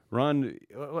Ron,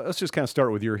 let's just kind of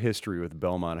start with your history with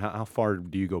Belmont. How far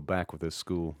do you go back with this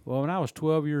school? Well, when I was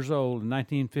 12 years old in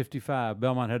 1955,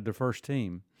 Belmont had their first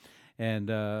team.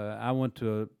 And I went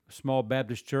to a small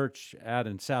Baptist church out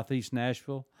in southeast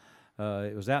Nashville.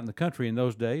 It was out in the country in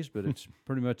those days, but it's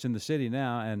pretty much in the city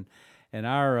now. And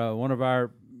our one of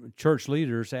our church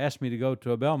leaders asked me to go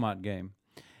to a Belmont game.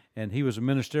 And he was a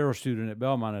ministerial student at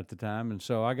Belmont at the time. And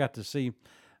so I got to see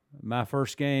my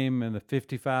first game in the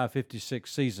 55-56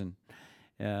 season.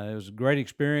 It was a great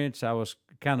experience. I was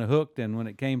kind of hooked, and when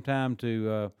it came time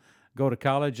to go to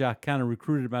college, I kind of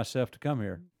recruited myself to come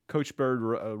here. Coach Bird,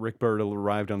 Rick Bird,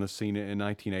 arrived on the scene in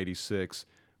 1986.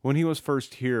 When he was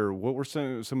first here, what were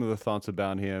some of the thoughts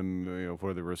about him,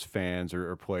 whether it was fans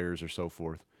or players or so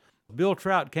forth? Bill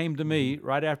Trout came to me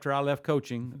right after I left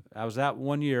coaching. I was out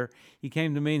 1 year. He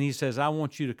came to me and he says, "I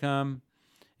want you to come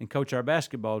and coach our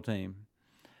basketball team."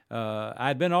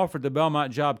 I'd been offered the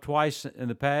Belmont job twice in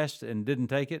the past and didn't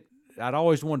take it. I'd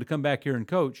always wanted to come back here and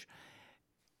coach.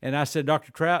 And I said,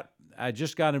 "Dr. Trout, I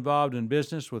just got involved in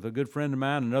business with a good friend of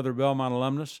mine, another Belmont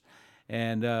alumnus,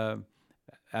 and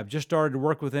I've just started to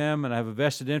work with them, and I have a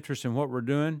vested interest in what we're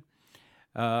doing.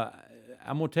 I'm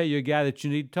going to tell you a guy that you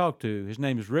need to talk to. His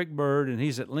name is Rick Bird, and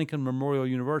he's at Lincoln Memorial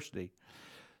University."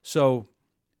 So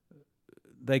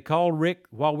they called Rick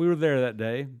while we were there that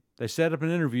day. They set up an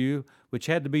interview, which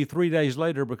had to be 3 days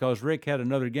later because Rick had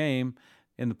another game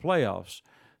in the playoffs.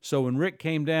 So when Rick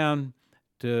came down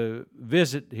to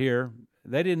visit here,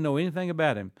 they didn't know anything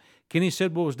about him. Kenny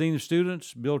Sidwell was dean of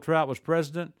students. Bill Trout was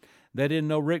president. They didn't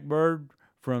know Rick Bird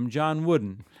from John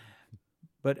Wooden.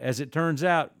 But as it turns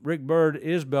out, Rick Bird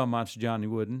is Belmont's Johnny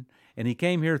Wooden, and he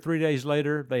came here 3 days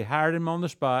later. They hired him on the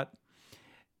spot,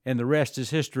 and the rest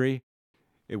is history.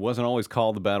 It wasn't always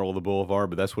called the Battle of the Boulevard,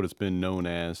 but that's what it's been known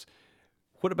as.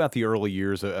 What about the early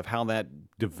years of how that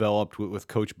developed with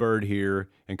Coach Bird here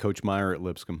and Coach Meyer at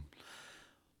Lipscomb?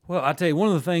 Well, I tell you, one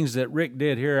of the things that Rick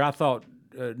did here, I thought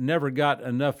never got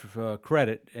enough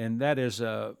credit, and that is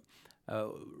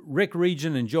Rick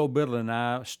Region and Joe Biddle and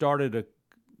I started a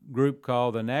group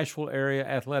called the Nashville Area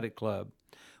Athletic Club,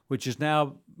 which is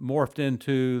now morphed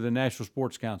into the Nashville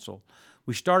Sports Council.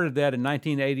 We started that in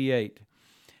 1988.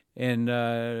 And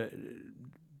the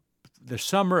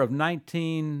summer of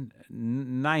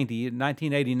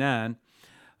 1989,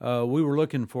 we were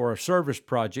looking for a service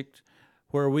project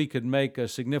where we could make a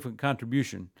significant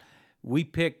contribution. We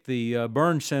picked the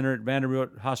burn center at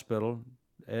Vanderbilt Hospital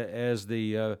as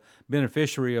the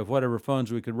beneficiary of whatever funds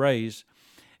we could raise.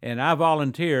 And I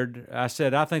volunteered. I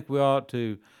said, "I think we ought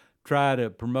to try to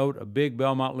promote a big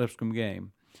Belmont-Lipscomb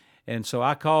game." And so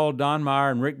I called Don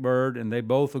Meyer and Rick Bird, and they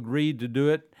both agreed to do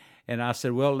it. And I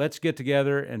said, "Well, let's get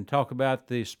together and talk about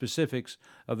the specifics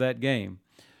of that game."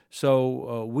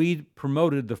 So we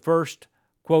promoted the first,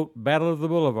 quote, Battle of the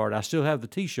Boulevard. I still have the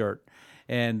T-shirt,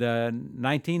 and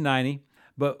 1990.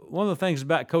 But one of the things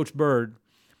about Coach Bird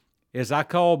is I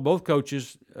called both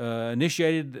coaches,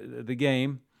 initiated the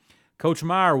game. Coach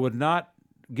Meyer would not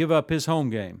give up his home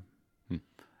game.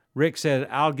 Rick said,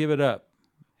 "I'll give it up."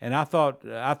 And I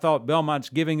thought Belmont's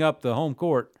giving up the home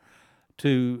court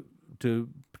to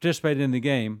participate in the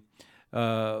game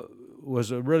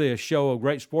was really a show of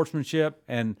great sportsmanship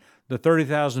and the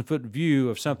 30,000-foot view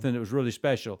of something that was really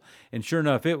special. And sure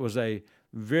enough, it was a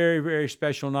very, very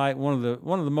special night, one of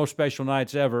the most special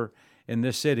nights ever in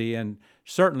this city, and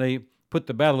certainly put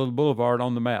the Battle of the Boulevard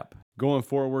on the map. Going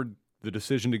forward, the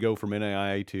decision to go from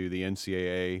NAIA to the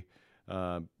NCAA,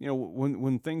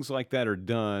 when things like that are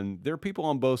done, there are people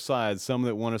on both sides, some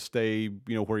that want to stay,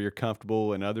 where you're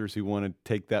comfortable, and others who want to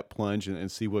take that plunge and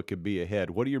see what could be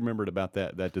ahead. What do you remember about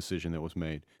that decision that was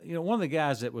made? One of the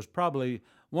guys that was probably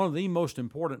one of the most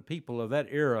important people of that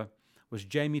era was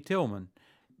Jamie Tillman.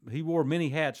 He wore many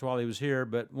hats while he was here,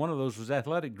 but one of those was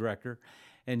athletic director.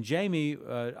 And Jamie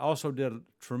also did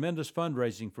tremendous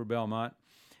fundraising for Belmont.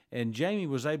 And Jamie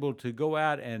was able to go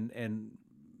out and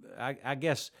I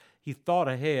guess he thought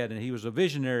ahead, and he was a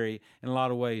visionary in a lot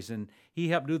of ways, and he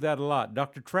helped do that a lot.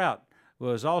 Dr. Trout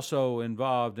was also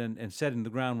involved in setting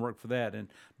the groundwork for that, and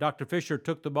Dr. Fisher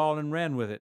took the ball and ran with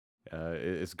it.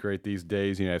 It's great these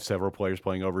days. You have several players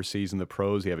playing overseas in the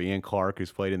pros. You have Ian Clark,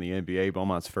 who's played in the NBA,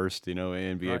 Belmont's first,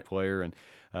 NBA Right. player, and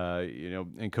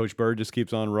and Coach Bird just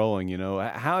keeps on rolling.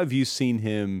 How have you seen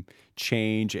him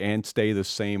change and stay the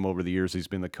same over the years he's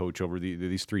been the coach over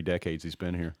these 3 decades he's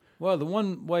been here? Well, the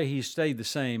one way he stayed the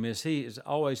same is he has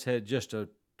always had just a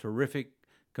terrific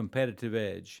competitive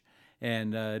edge,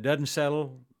 and doesn't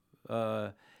settle.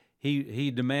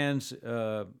 He demands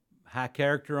high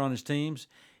character on his teams.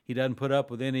 He doesn't put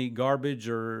up with any garbage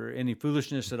or any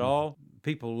foolishness at all.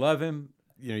 People love him.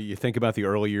 you think about the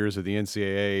early years of the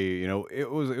NCAA. It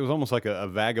was almost like a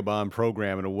vagabond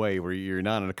program in a way, where you're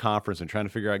not in a conference and trying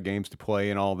to figure out games to play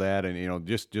and all that, and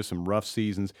just some rough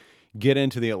seasons. Get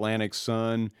into the Atlantic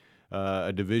Sun,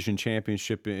 a division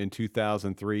championship in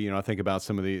 2003. I think about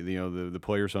some of the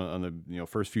players on the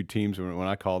first few teams when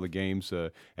I call the games.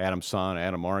 Adam Son,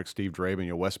 Adam Mark, Steve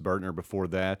Draven, Wes Bertner before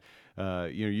that.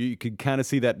 You could kind of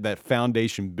see that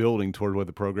foundation building toward what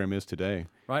the program is today.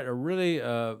 Right. A really,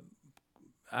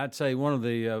 I'd say one of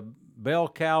the bell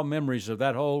cow memories of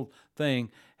that whole thing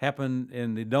happened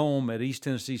in the Dome at East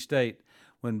Tennessee State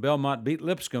when Belmont beat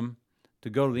Lipscomb to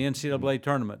go to the NCAA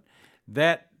tournament.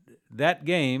 That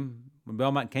game, when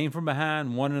Belmont came from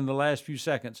behind, won in the last few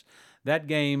seconds, that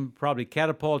game probably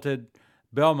catapulted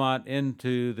Belmont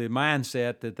into the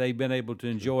mindset that they've been able to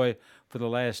enjoy for the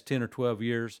last 10 or 12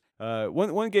 years.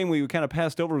 One game we kind of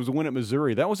passed over was the win at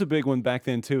Missouri. That was a big one back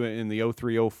then, too, in the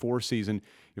 03-04 season.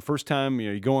 Your first time,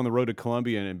 you go on the road to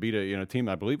Columbia and beat a team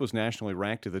I believe was nationally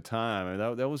ranked at the time.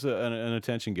 And that was an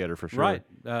attention getter for sure. Right.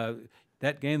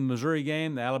 That game, the Missouri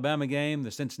game, the Alabama game, the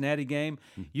Cincinnati game,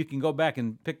 you can go back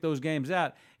and pick those games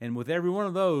out. And with every one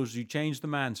of those, you change the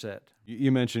mindset.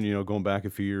 You mentioned, going back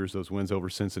a few years, those wins over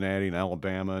Cincinnati and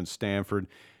Alabama and Stanford.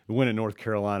 The win at North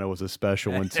Carolina was a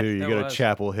special one, too. You go to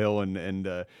Chapel Hill, and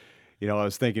I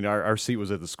was thinking our seat was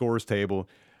at the scores table.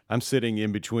 I'm sitting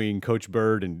in between Coach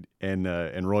Bird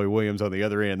and Roy Williams on the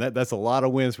other end. That's a lot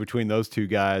of wins between those two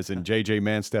guys, and J.J.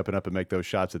 Mann stepping up and make those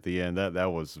shots at the end.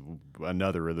 That was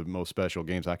another of the most special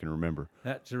games I can remember.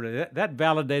 That's really, that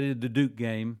validated the Duke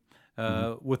game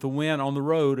with a win on the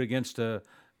road against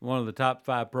one of the top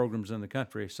 5 programs in the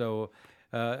country. So,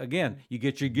 again, you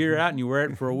get your gear out and you wear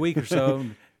it for a week or so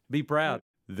and be proud.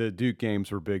 The Duke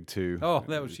games were big, too. Oh,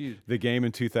 that was huge. The game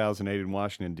in 2008 in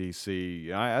Washington,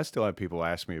 D.C., I still have people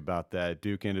ask me about that.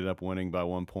 Duke ended up winning by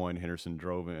 1 point. Henderson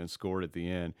drove and scored at the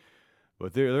end.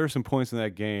 But there are some points in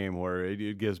that game where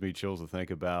it gives me chills to think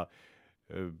about.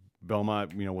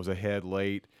 Belmont, was ahead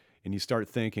late, and you start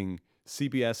thinking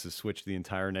CBS has switched the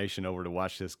entire nation over to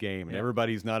watch this game, and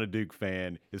everybody who's not a Duke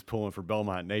fan is pulling for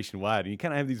Belmont nationwide. And you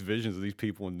kind of have these visions of these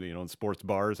people in sports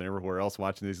bars and everywhere else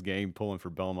watching this game, pulling for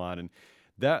Belmont. And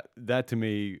that to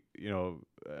me,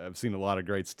 I've seen a lot of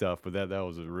great stuff, but that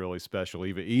was really special.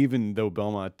 Even though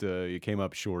Belmont came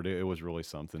up short, it was really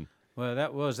something. Well,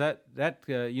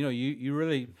 you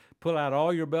really pull out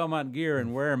all your Belmont gear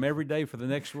and wear them every day for the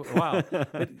next while.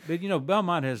 But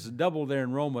Belmont has doubled their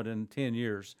enrollment in 10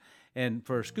 years. And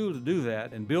for a school to do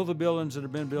that and build the buildings that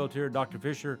have been built here, Dr.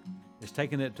 Fisher has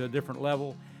taken it to a different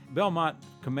level. Belmont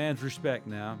commands respect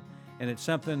now, and it's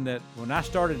something that when I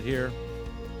started here,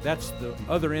 that's the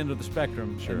other end of the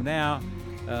spectrum. Sure. And now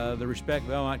the respect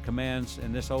Belmont commands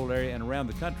in this whole area and around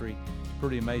the country is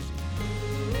pretty amazing.